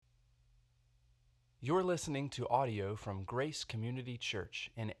You're listening to audio from Grace Community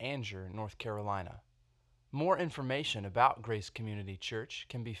Church in Anger, North Carolina. More information about Grace Community Church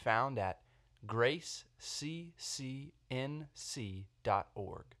can be found at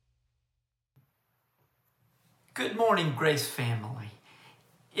graceccnc.org. Good morning, Grace family.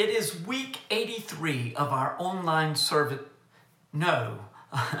 It is week 83 of our online service. No,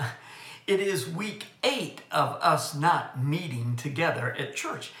 it is week 8 of us not meeting together at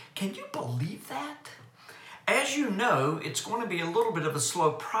church. Can you believe that? As you know, it's going to be a little bit of a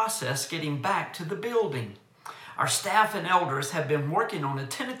slow process getting back to the building. Our staff and elders have been working on a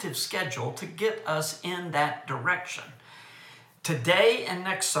tentative schedule to get us in that direction. Today and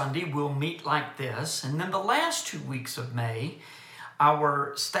next Sunday we'll meet like this, and then the last 2 weeks of May,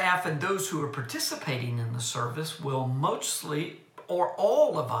 our staff and those who are participating in the service will mostly, or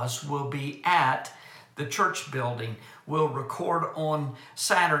all of us, will be at the church building. We'll record on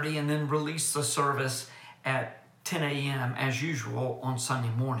Saturday and then release the service at 10 a.m. as usual on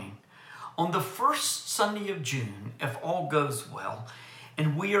Sunday morning. On the first Sunday of June, if all goes well,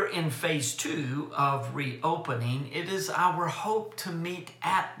 and we are in phase 2 of reopening, it is our hope to meet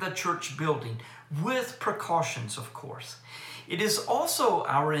at the church building with precautions, of course. It is also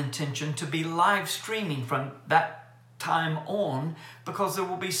our intention to be live streaming from that time on, because there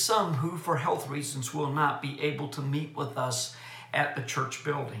will be some who, for health reasons, will not be able to meet with us at the church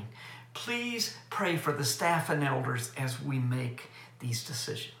building. Please pray for the staff and elders as we make these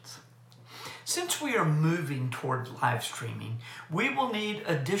decisions. Since we are moving toward live streaming, we will need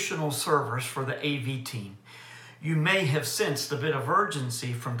additional servers for the AV team. You may have sensed a bit of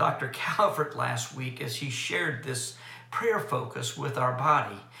urgency from Dr. Calvert last week as he shared this prayer focus with our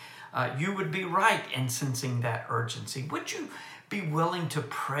body. You would be right in sensing that urgency. Would you be willing to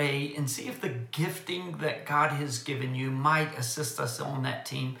pray and see if the gifting that God has given you might assist us on that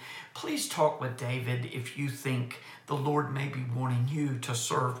team? Please talk with David if you think the Lord may be wanting you to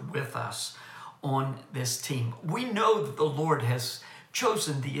serve with us on this team. We know that the Lord has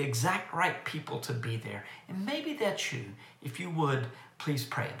chosen the exact right people to be there, and maybe that's you. If you would, please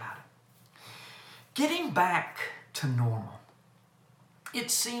pray about it. Getting back to normal. It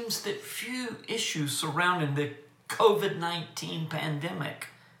seems that few issues surrounding the COVID-19 pandemic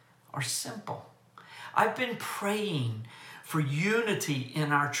are simple. I've been praying for unity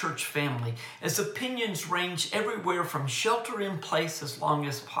in our church family as opinions range everywhere from shelter in place as long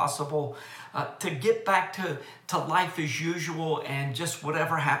as possible to get back to life as usual and just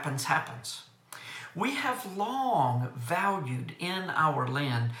whatever happens, happens. We have long valued in our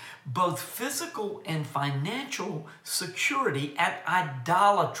land both physical and financial security at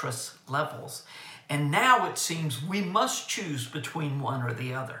idolatrous levels, and now it seems we must choose between one or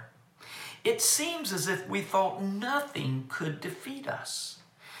the other. It seems as if we thought nothing could defeat us.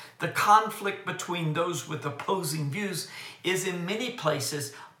 The conflict between those with opposing views is in many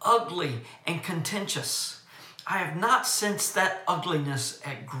places ugly and contentious. I have not sensed that ugliness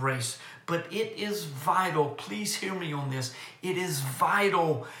at Grace, but it is vital. Please hear me on this. It is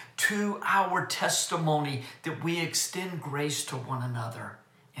vital to our testimony that we extend grace to one another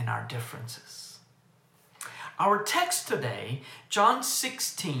in our differences. Our text today, John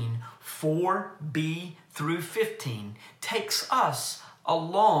 16, 4b through 15, takes us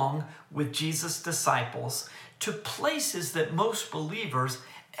along with Jesus' disciples to places that most believers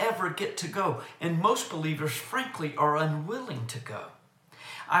ever get to go, and most believers, frankly, are unwilling to go.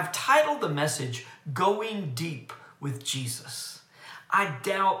 I've titled the message, Going Deep with Jesus. I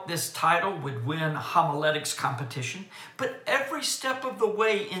doubt this title would win a homiletics competition, but every step of the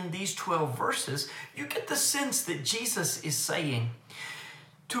way in these 12 verses, you get the sense that Jesus is saying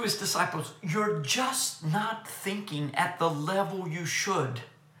to his disciples, you're just not thinking at the level you should.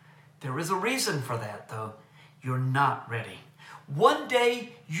 There is a reason for that, though. You're not ready. One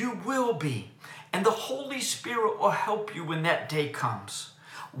day you will be, and the Holy Spirit will help you when that day comes.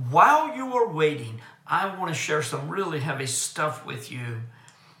 While you are waiting, I want to share some really heavy stuff with you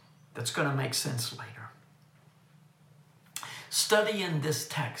that's going to make sense later. Studying this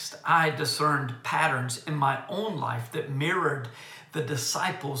text, I discerned patterns in my own life that mirrored the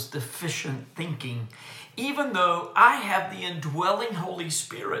disciples' deficient thinking, even though I have the indwelling Holy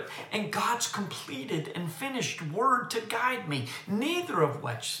Spirit and God's completed and finished word to guide me, neither of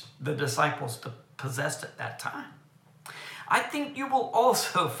which the disciples possessed at that time. I think you will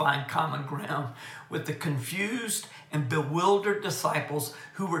also find common ground with the confused and bewildered disciples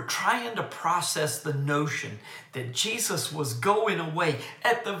who were trying to process the notion that Jesus was going away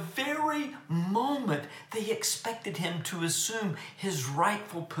at the very moment they expected him to assume his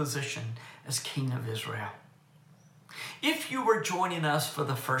rightful position as King of Israel. If you are joining us for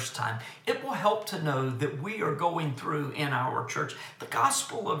the first time, it will help to know that we are going through in our church the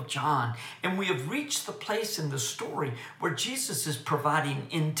Gospel of John, and we have reached the place in the story where Jesus is providing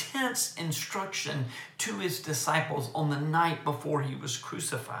intense instruction to his disciples on the night before he was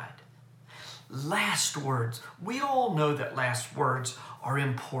crucified. Last words. We all know that last words are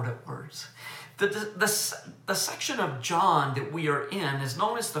important words. The section of John that we are in is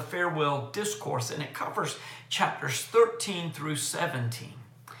known as the Farewell Discourse, and it covers chapters 13 through 17.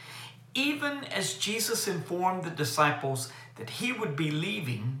 Even as Jesus informed the disciples that he would be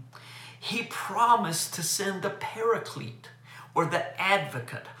leaving, he promised to send the Paraclete, or the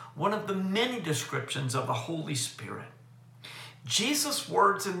Advocate, one of the many descriptions of the Holy Spirit. Jesus'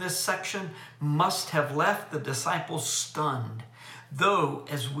 words in this section must have left the disciples stunned, though,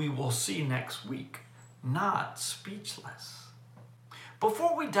 as we will see next week, not speechless.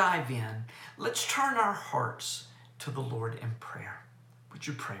 Before we dive in, let's turn our hearts to the Lord in prayer. Would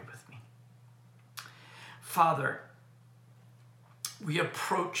you pray with me? Father, we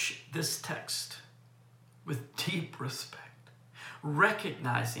approach this text with deep respect,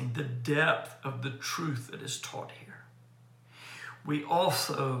 recognizing the depth of the truth that is taught here. We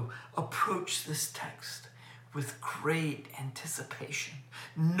also approach this text with great anticipation,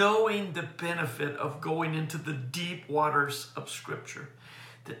 knowing the benefit of going into the deep waters of Scripture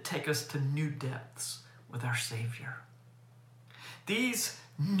that take us to new depths with our Savior. These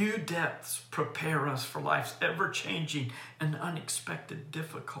new depths prepare us for life's ever-changing and unexpected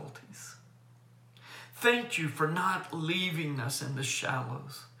difficulties. Thank you for not leaving us in the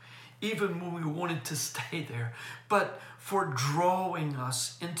shallows, even when we wanted to stay there, but for drawing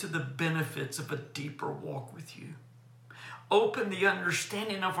us into the benefits of a deeper walk with you. Open the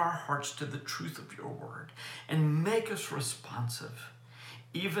understanding of our hearts to the truth of your word and make us responsive,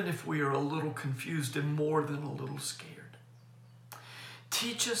 even if we are a little confused and more than a little scared.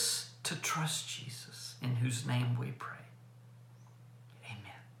 Teach us to trust Jesus, in whose name we pray.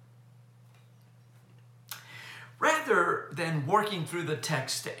 Rather than working through the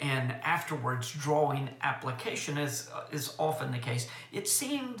text and afterwards drawing application, as is often the case, it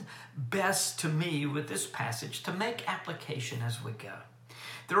seemed best to me with this passage to make application as we go.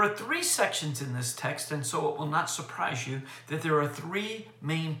 There are 3 sections in this text, and so it will not surprise you that there are 3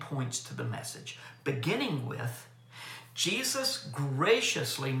 main points to the message, beginning with Jesus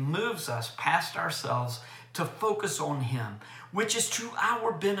graciously moves us past ourselves to focus on him, which is to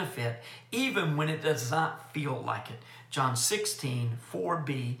our benefit, even when it does not feel like it. John 16,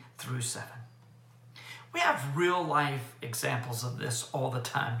 4b through 7. We have real life examples of this all the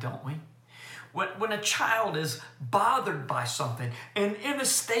time, don't we? When a child is bothered by something and in a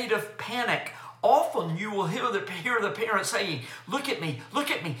state of panic, often you will hear the parent saying, look at me,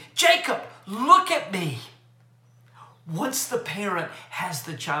 Jacob, look at me. Once the parent has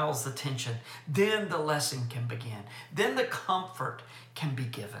the child's attention, then the lesson can begin. Then the comfort can be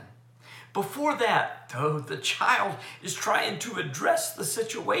given. Before that, though, the child is trying to address the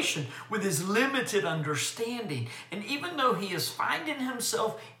situation with his limited understanding. And even though he is finding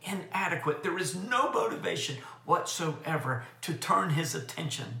himself inadequate, there is no motivation whatsoever to turn his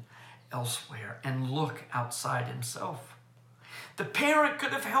attention elsewhere and look outside himself. The parent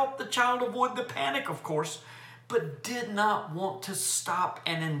could have helped the child avoid the panic, of course, but did not want to stop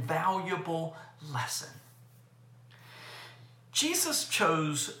an invaluable lesson. Jesus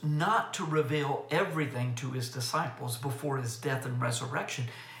chose not to reveal everything to his disciples before his death and resurrection,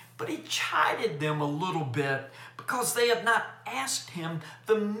 but he chided them a little bit because they had not asked him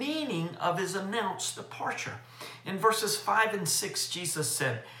the meaning of his announced departure. In verses 5 and 6, Jesus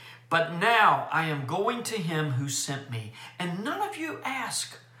said, "But now I am going to him who sent me, and none of you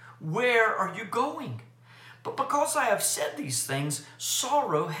ask, 'Where are you going?' But because I have said these things,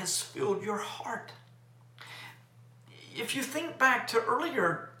 sorrow has filled your heart." If you think back to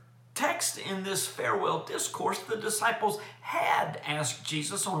earlier text in this farewell discourse, the disciples had asked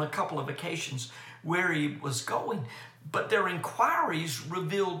Jesus on a couple of occasions where he was going, but their inquiries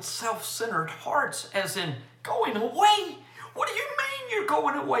revealed self-centered hearts, as in, going away? What do you mean you're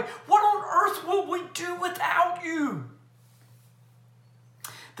going away? What on earth will we do without you?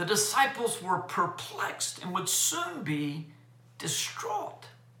 The disciples were perplexed and would soon be distraught.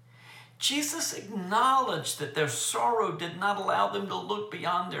 Jesus acknowledged that their sorrow did not allow them to look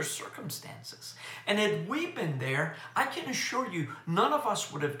beyond their circumstances. And had we been there, I can assure you, none of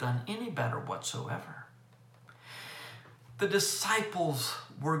us would have done any better whatsoever. The disciples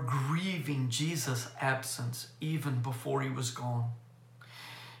were grieving Jesus' absence even before he was gone.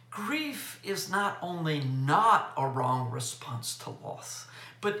 Grief is not only not a wrong response to loss,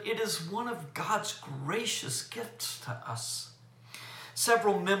 but it is one of God's gracious gifts to us.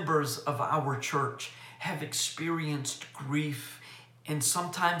 Several members of our church have experienced grief in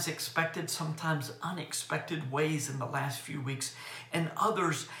sometimes expected, sometimes unexpected ways in the last few weeks, and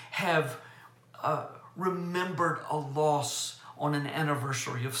others have remembered a loss on an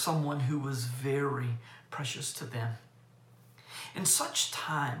anniversary of someone who was very precious to them. In such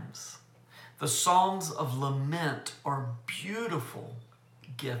times, the Psalms of Lament are beautiful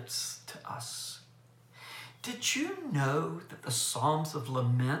gifts to us. Did you know that the Psalms of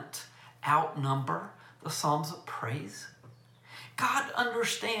Lament outnumber the Psalms of Praise? God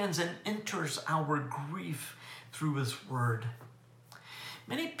understands and enters our grief through His Word.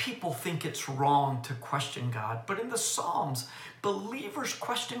 Many people think it's wrong to question God, but in the Psalms, believers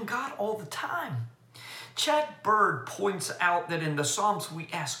question God all the time. Chad Bird points out that in the Psalms we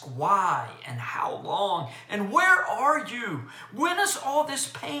ask why and how long and where are you? When is all this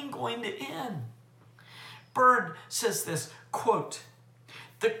pain going to end? Bird says this, quote,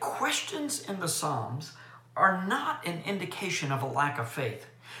 "The questions in the Psalms are not an indication of a lack of faith,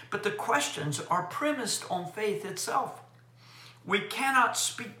 but the questions are premised on faith itself. We cannot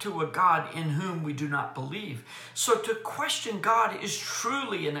speak to a God in whom we do not believe. So to question God is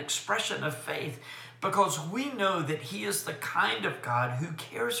truly an expression of faith because we know that He is the kind of God who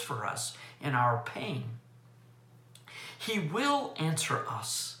cares for us in our pain. He will answer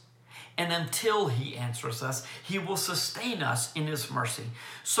us, and until He answers us, He will sustain us in His mercy.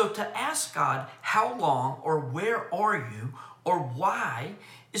 So to ask God, how long or where are you or why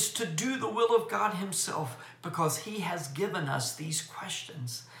is to do the will of God Himself because He has given us these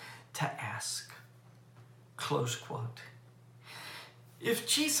questions to ask." Close quote. If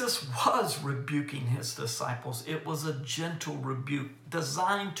Jesus was rebuking His disciples, it was a gentle rebuke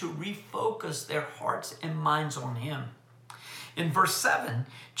designed to refocus their hearts and minds on Him. In verse 7,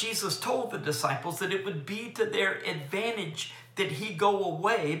 Jesus told the disciples that it would be to their advantage that He go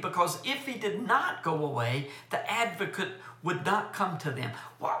away, because if He did not go away, the advocate would not come to them.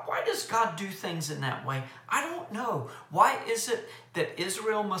 Why does God do things in that way? I don't know. Why is it that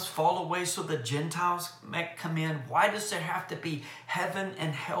Israel must fall away so the Gentiles may come in? Why does there have to be heaven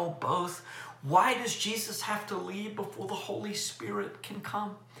and hell both? Why does Jesus have to leave before the Holy Spirit can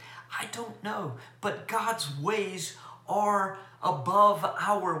come? I don't know. But God's ways are above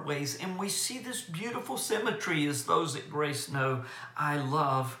our ways. And we see this beautiful symmetry, as those at Grace know I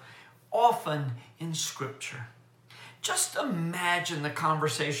love, often in Scripture. Just imagine the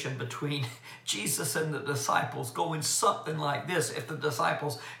conversation between Jesus and the disciples going something like this if the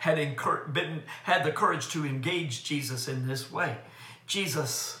disciples had the courage to engage Jesus in this way.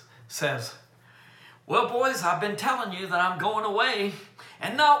 Jesus says, "Well, boys, I've been telling you that I'm going away,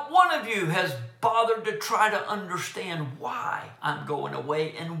 and not one of you has bothered to try to understand why I'm going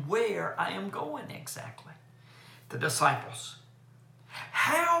away and where I am going exactly." The disciples,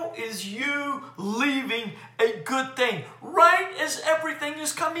 "How is you leaving a good thing right as everything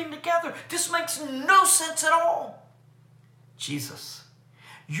is coming together? This makes no sense at all." Jesus,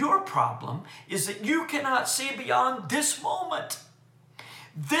 "Your problem is that you cannot see beyond this moment.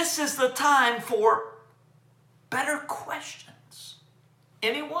 This is the time for better questions."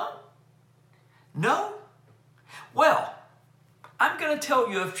 Anyone? No? Well, I'm going to tell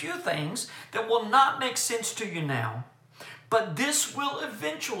you a few things that will not make sense to you now, but this will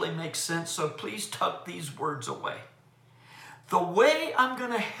eventually make sense, so please tuck these words away. The way I'm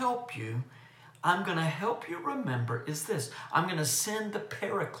going to help you remember is this. I'm going to send the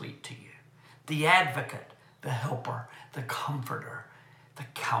Paraclete to you, the advocate, the helper, the comforter, the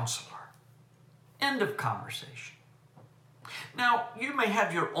counselor. End of conversation. Now, you may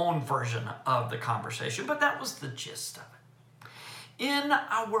have your own version of the conversation, but that was the gist of it. In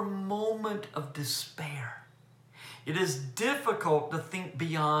our moment of despair, it is difficult to think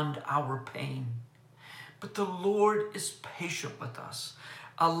beyond our pain, but the Lord is patient with us,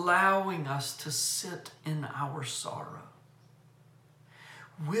 allowing us to sit in our sorrow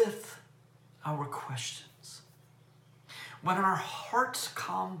with our questions. When our hearts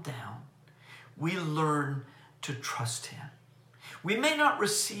calm down, we learn to trust Him. We may not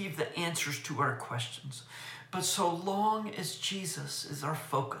receive the answers to our questions, but so long as Jesus is our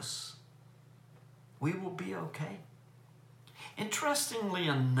focus, we will be okay. Interestingly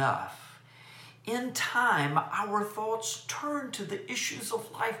enough, in time, our thoughts turn to the issues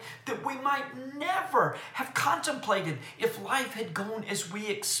of life that we might never have contemplated if life had gone as we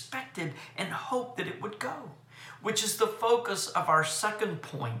expected and hoped that it would go, which is the focus of our second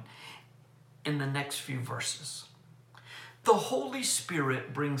point in the next few verses. The Holy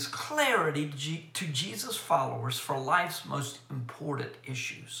Spirit brings clarity to Jesus' followers for life's most important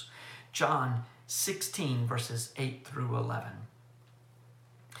issues. John 16, verses 8 through 11.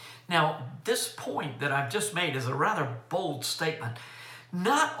 Now, this point that I've just made is a rather bold statement.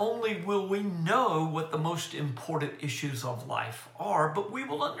 Not only will we know what the most important issues of life are, but we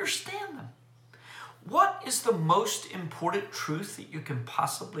will understand them. What is the most important truth that you can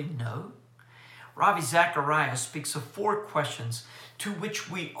possibly know? Ravi Zacharias speaks of 4 questions to which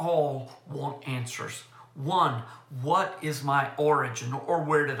we all want answers. 1, what is my origin, or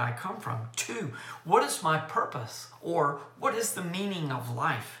where did I come from? 2, what is my purpose, or what is the meaning of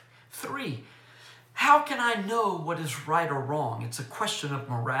life? 3, how can I know what is right or wrong? It's a question of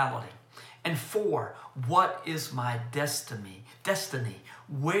morality. And 4, what is my destiny?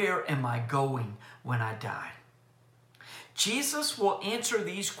 Where am I going when I die? Jesus will answer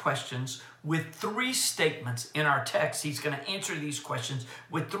these questions with 3 statements in our text. He's going to answer these questions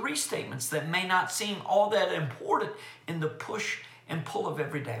with 3 statements that may not seem all that important in the push and pull of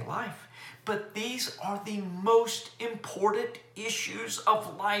everyday life. But these are the most important issues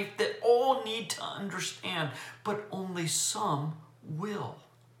of life that all need to understand, but only some will.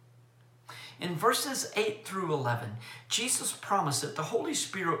 In verses 8 through 11, Jesus promised that the Holy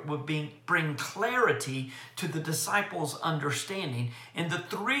Spirit would bring clarity to the disciples' understanding in the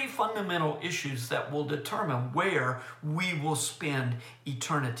 3 fundamental issues that will determine where we will spend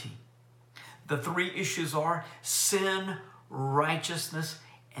eternity. The 3 issues are sin, righteousness,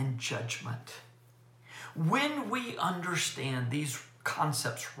 and judgment. When we understand these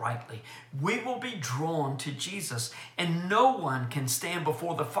concepts rightly, we will be drawn to Jesus, and no one can stand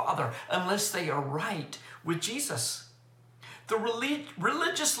before the Father unless they are right with Jesus. The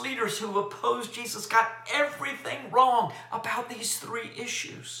religious leaders who opposed Jesus got everything wrong about these 3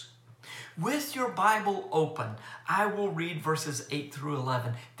 issues. With your Bible open, I will read verses 8 through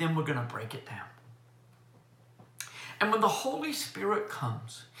 11, then we're going to break it down. And when the Holy Spirit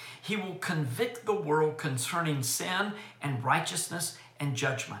comes, he will convict the world concerning sin and righteousness and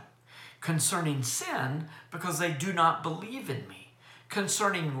judgment. Concerning sin, because they do not believe in me.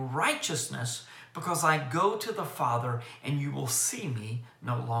 Concerning righteousness, because I go to the Father and you will see me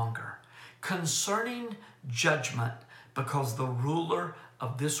no longer. Concerning judgment, because the ruler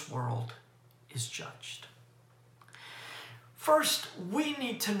of this world is judged. First, we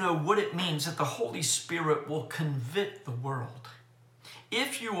need to know what it means that the Holy Spirit will convict the world.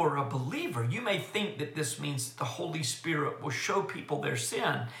 If you are a believer, you may think that this means that the Holy Spirit will show people their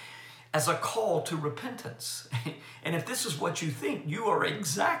sin as a call to repentance. And if this is what you think, you are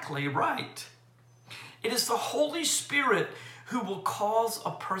exactly right. It is the Holy Spirit who will cause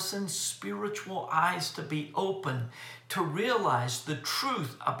a person's spiritual eyes to be open to realize the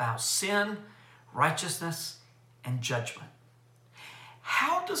truth about sin, righteousness, and judgment.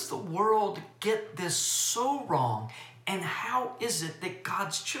 How does the world get this so wrong? And how is it that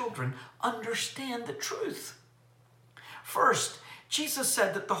God's children understand the truth? First, Jesus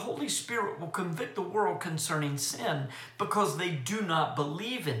said that the Holy Spirit will convict the world concerning sin because they do not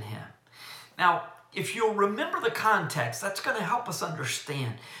believe in him. Now, if you'll remember the context, that's going to help us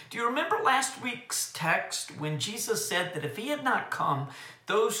understand. Do you remember last week's text when Jesus said that if he had not come,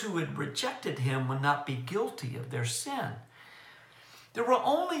 those who had rejected him would not be guilty of their sin? There were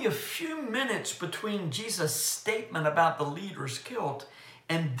only a few minutes between Jesus' statement about the leader's guilt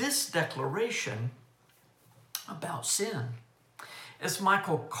and this declaration about sin. As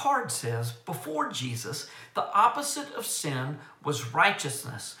Michael Card says, before Jesus, the opposite of sin was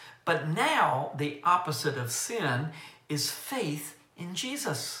righteousness, but now the opposite of sin is faith in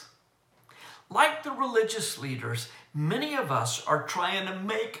Jesus. Like the religious leaders, many of us are trying to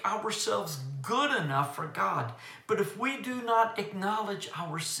make ourselves good enough for God. But if we do not acknowledge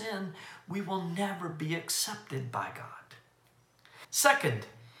our sin, we will never be accepted by God. Second,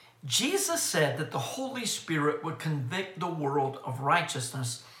 Jesus said that the Holy Spirit would convict the world of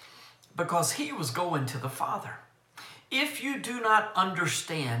righteousness because he was going to the Father. If you do not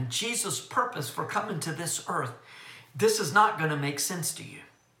understand Jesus' purpose for coming to this earth, this is not going to make sense to you.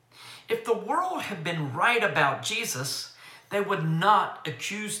 If the world had been right about Jesus, they would not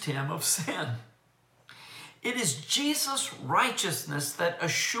accuse him of sin. It is Jesus' righteousness that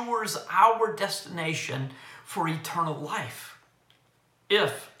assures our destination for eternal life,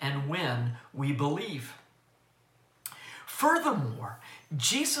 if and when we believe. Furthermore,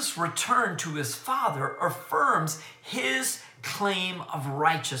 Jesus' return to his Father affirms his claim of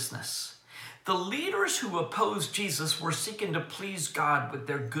righteousness. The leaders who opposed Jesus were seeking to please God with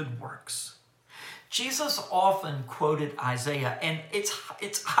their good works. Jesus often quoted Isaiah, and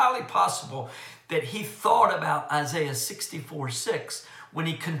it's highly possible that he thought about Isaiah 64:6 when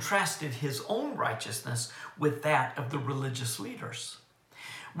he contrasted his own righteousness with that of the religious leaders.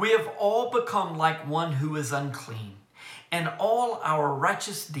 We have all become like one who is unclean, and all our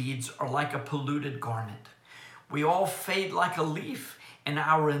righteous deeds are like a polluted garment. We all fade like a leaf, and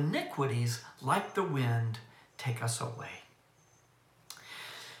our iniquities, like the wind, take us away.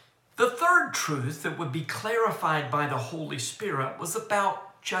 The third truth that would be clarified by the Holy Spirit was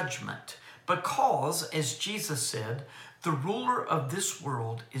about judgment, because, as Jesus said, the ruler of this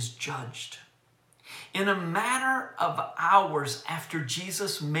world is judged. In a matter of hours after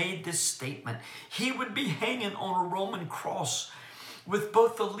Jesus made this statement, he would be hanging on a Roman cross with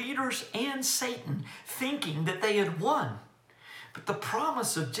both the leaders and Satan, thinking that they had won. But the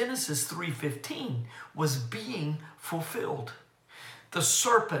promise of Genesis 3:15 was being fulfilled. The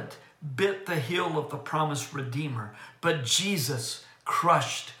serpent bit the heel of the promised Redeemer, but Jesus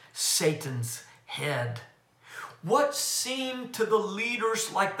crushed Satan's head. What seemed to the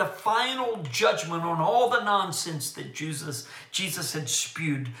leaders like the final judgment on all the nonsense that Jesus had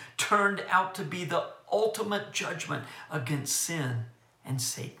spewed turned out to be the ultimate judgment against sin and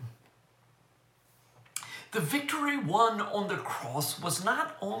Satan. The victory won on the cross was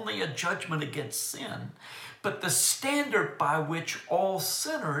not only a judgment against sin, but the standard by which all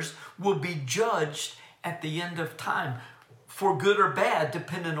sinners will be judged at the end of time, for good or bad,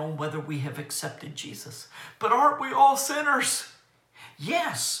 depending on whether we have accepted Jesus. But aren't we all sinners?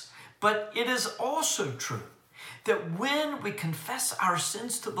 Yes, but it is also true that when we confess our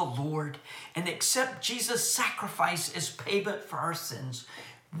sins to the Lord and accept Jesus' sacrifice as payment for our sins,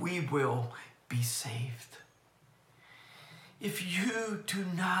 we will be saved. If you do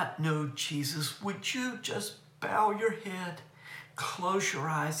not know Jesus, would you just bow your head, close your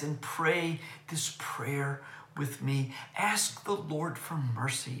eyes, and pray this prayer with me? Ask the Lord for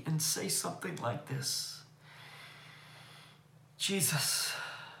mercy and say something like this: Jesus,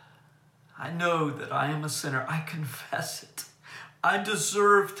 I know that I am a sinner. I confess it. I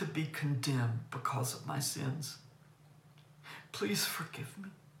deserve to be condemned because of my sins. Please forgive me.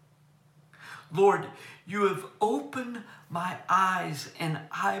 Lord, you have opened my eyes, and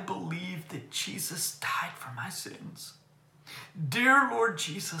I believe that Jesus died for my sins. Dear Lord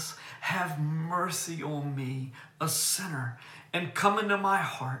Jesus, have mercy on me, a sinner, and come into my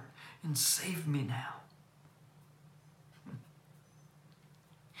heart and save me now.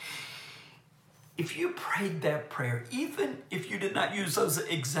 If you prayed that prayer, even if you did not use those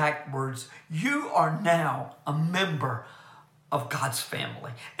exact words, you are now a member of God's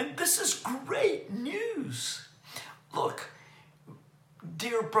family. And this is great news. Look,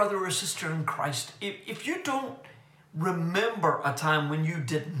 dear brother or sister in Christ, if you don't remember a time when you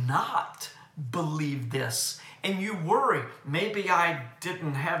did not believe this and you worry, maybe I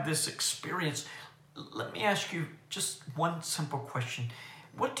didn't have this experience, let me ask you just one simple question.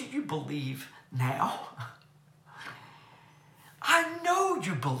 What do you believe now? I know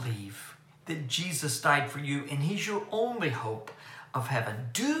you believe that Jesus died for you and he's your only hope of heaven.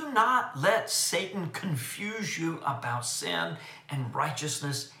 Do not let Satan confuse you about sin and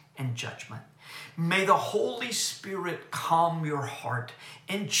righteousness and judgment. May the Holy Spirit calm your heart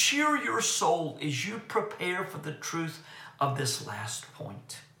and cheer your soul as you prepare for the truth of this last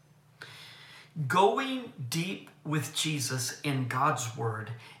point. Going deep with Jesus in God's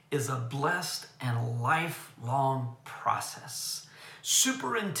Word is a blessed and lifelong process,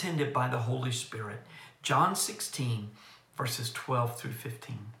 superintended by the Holy Spirit. John 16, verses 12 through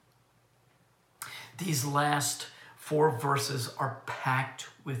 15. These last 4 verses are packed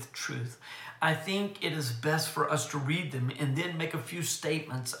with truth. I think it is best for us to read them and then make a few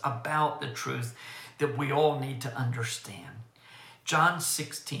statements about the truth that we all need to understand. John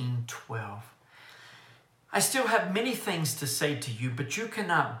 16, 12. I still have many things to say to you, but you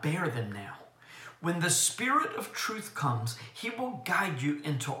cannot bear them now. When the Spirit of truth comes, he will guide you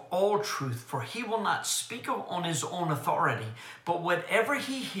into all truth, for he will not speak on his own authority, but whatever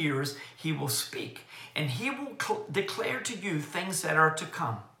he hears, he will speak, and he will declare to you things that are to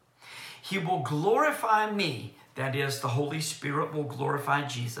come. He will glorify me, that is, the Holy Spirit will glorify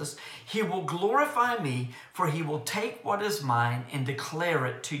Jesus. He will glorify me, for he will take what is mine and declare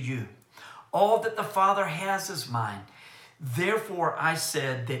it to you. All that the Father has is mine. Therefore, I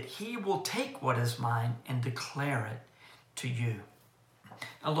said that he will take what is mine and declare it to you.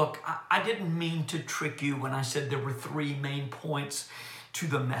 Now look, I didn't mean to trick you when I said there were 3 main points to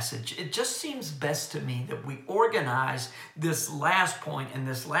the message. It just seems best to me that we organize this last point and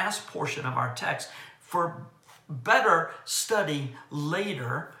this last portion of our text for better study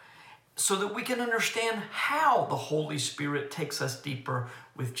later, so that we can understand how the Holy Spirit takes us deeper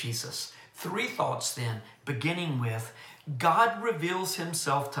with Jesus. Three thoughts then, beginning with, God reveals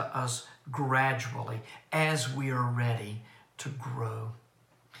himself to us gradually as we are ready to grow.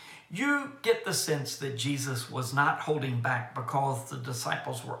 You get the sense that Jesus was not holding back because the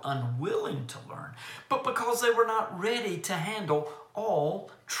disciples were unwilling to learn, but because they were not ready to handle all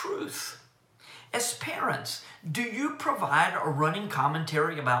truth. As parents, do you provide a running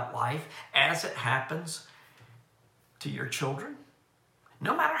commentary about life as it happens to your children?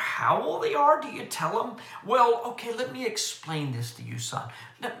 No matter how old they are, do you tell them, well, okay, let me explain this to you, son.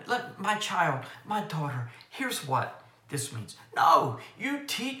 My child, my daughter, here's what this means. No, you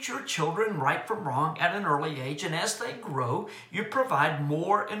teach your children right from wrong at an early age, and as they grow, you provide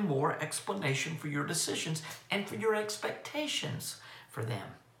more and more explanation for your decisions and for your expectations for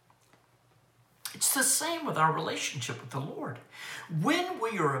them. It's the same with our relationship with the Lord. When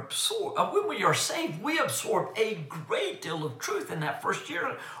we are saved, we absorb a great deal of truth in that first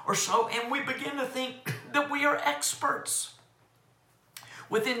year or so, and we begin to think that we are experts.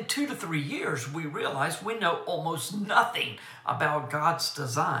 Within 2 to 3 years, we realize we know almost nothing about God's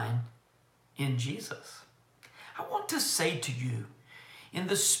design in Jesus. I want to say to you, in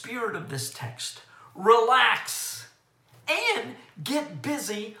the spirit of this text, relax and get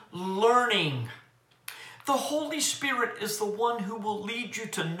busy learning. The Holy Spirit is the one who will lead you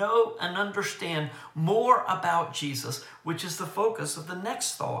to know and understand more about Jesus, which is the focus of the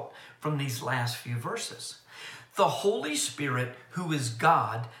next thought from these last few verses. The Holy Spirit, who is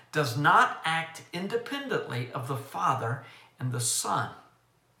God, does not act independently of the Father and the Son.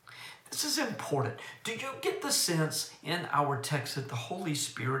 This is important. Do you get the sense in our text that the Holy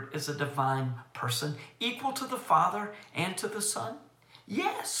Spirit is a divine person, equal to the Father and to the Son?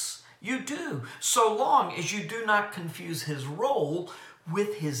 Yes, you do, so long as you do not confuse his role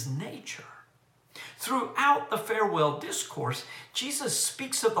with his nature. Throughout the Farewell Discourse, Jesus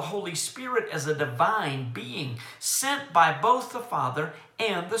speaks of the Holy Spirit as a divine being sent by both the Father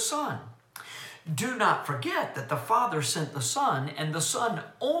and the Son. Do not forget that the Father sent the Son, and the Son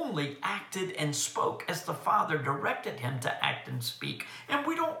only acted and spoke as the Father directed him to act and speak. And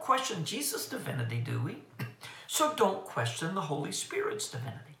we don't question Jesus' divinity, do we? So don't question the Holy Spirit's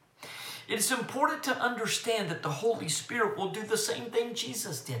divinity. It is important to understand that the Holy Spirit will do the same thing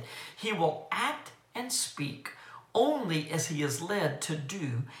Jesus did. He will act and speak only as he is led to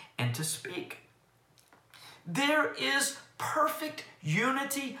do and to speak. There is perfect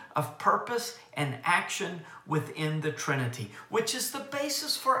unity of purpose and action within the Trinity, which is the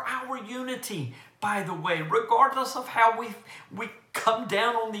basis for our unity, by the way, regardless of how we come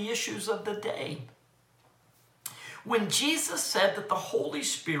down on the issues of the day. When Jesus said that the Holy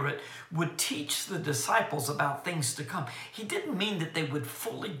Spirit would teach the disciples about things to come, he didn't mean that they would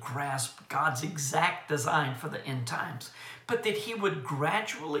fully grasp God's exact design for the end times, but that he would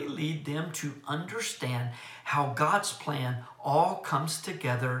gradually lead them to understand how God's plan all comes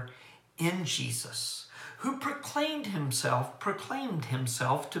together in Jesus, who proclaimed himself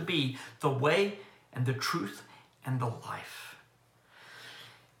to be the way and the truth and the life.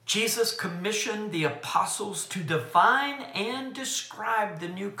 Jesus commissioned the apostles to define and describe the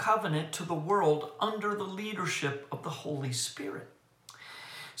new covenant to the world under the leadership of the Holy Spirit.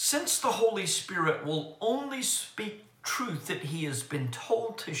 Since the Holy Spirit will only speak truth that he has been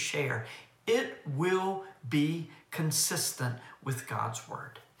told to share, it will be consistent with God's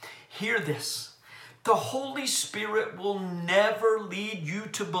word. Hear this. The Holy Spirit will never lead you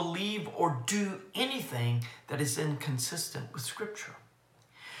to believe or do anything that is inconsistent with Scripture.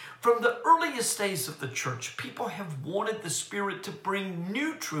 From the earliest days of the church, people have wanted the Spirit to bring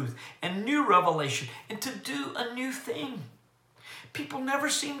new truth and new revelation and to do a new thing. People never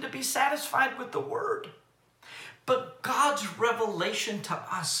seem to be satisfied with the Word. But God's revelation to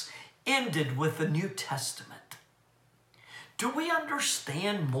us ended with the New Testament. Do we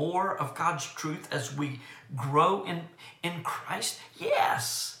understand more of God's truth as we grow in Christ?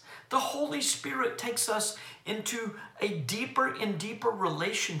 Yes. The Holy Spirit takes us into a deeper and deeper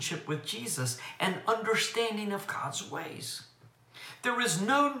relationship with Jesus and understanding of God's ways. There is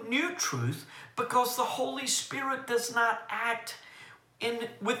no new truth because the Holy Spirit does not act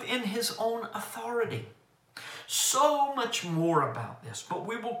within his own authority. So much more about this, but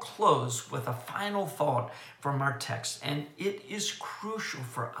we will close with a final thought from our text, and it is crucial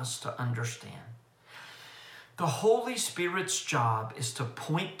for us to understand. The Holy Spirit's job is to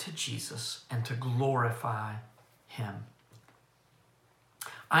point to Jesus and to glorify him.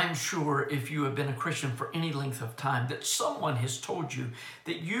 I'm sure if you have been a Christian for any length of time that someone has told you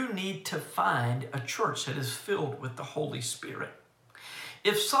that you need to find a church that is filled with the Holy Spirit.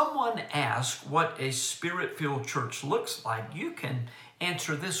 If someone asks what a Spirit-filled church looks like, you can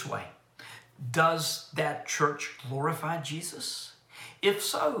answer this way. Does that church glorify Jesus? If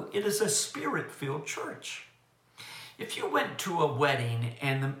so, it is a spirit-filled church. If you went to a wedding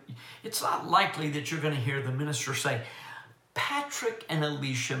and it's not likely that you're going to hear the minister say, Patrick and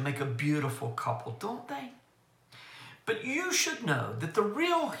Alicia make a beautiful couple, don't they? But you should know that the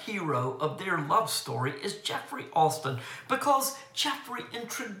real hero of their love story is Jeffrey Austin, because Jeffrey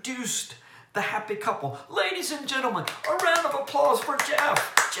introduced the happy couple. Ladies and gentlemen, a round of applause for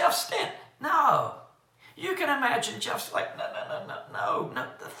Jeff. Jeff Stent. No. You can imagine Jeff's like, no,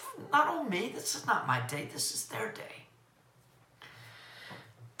 not on me. This is not my day. This is their day.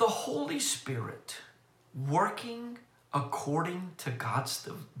 The Holy Spirit, working according to God's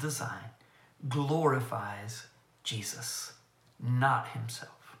design, glorifies Jesus, not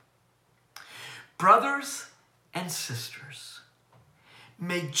himself. Brothers and sisters,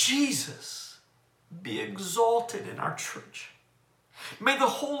 may Jesus be exalted in our church. May the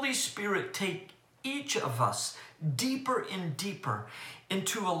Holy Spirit take each of us deeper and deeper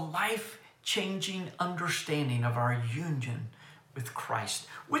into a life-changing understanding of our union with Christ,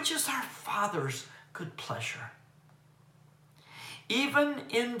 which is our Father's good pleasure. Even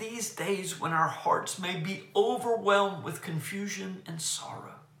in these days when our hearts may be overwhelmed with confusion and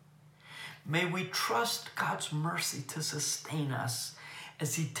sorrow, may we trust God's mercy to sustain us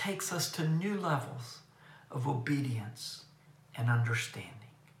as he takes us to new levels of obedience and understanding.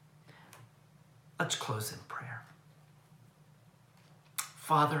 Let's close in prayer.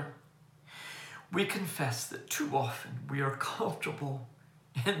 Father, we confess that too often we are comfortable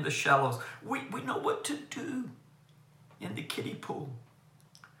in the shallows. We know what to do in the kiddie pool.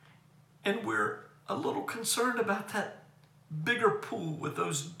 And we're a little concerned about that bigger pool with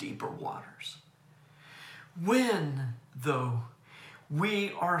those deeper waters. When, though,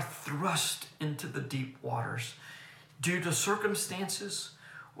 we are thrust into the deep waters due to circumstances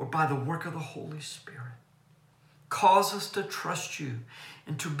or by the work of the Holy Spirit, cause us to trust you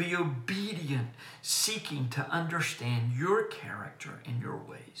and to be obedient, seeking to understand your character and your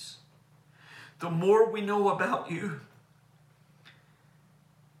ways. The more we know about you,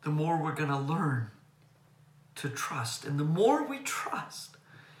 the more we're going to learn to trust. And the more we trust,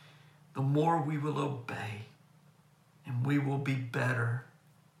 the more we will obey. And we will be better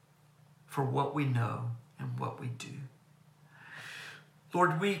for what we know and what we do.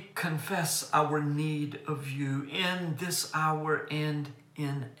 Lord, we confess our need of you in this hour and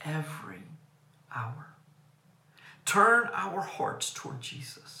in every hour. Turn our hearts toward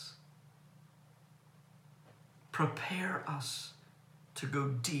Jesus. Prepare us to go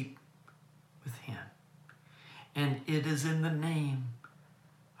deep with him. And it is in the name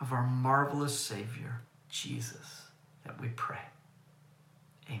of our marvelous Savior, Jesus, that we pray.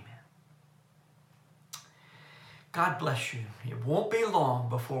 Amen. God bless you. It won't be long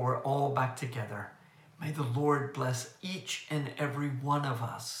before we're all back together. May the Lord bless each and every one of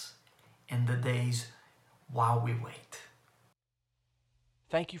us in the days while we wait.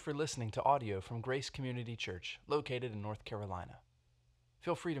 Thank you for listening to audio from Grace Community Church, located in North Carolina.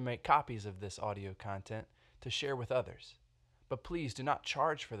 Feel free to make copies of this audio content to share with others, but please do not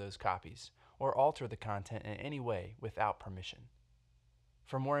charge for those copies or alter the content in any way without permission.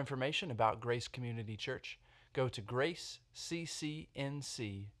 For more information about Grace Community Church, go to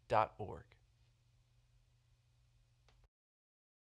graceccnc.org.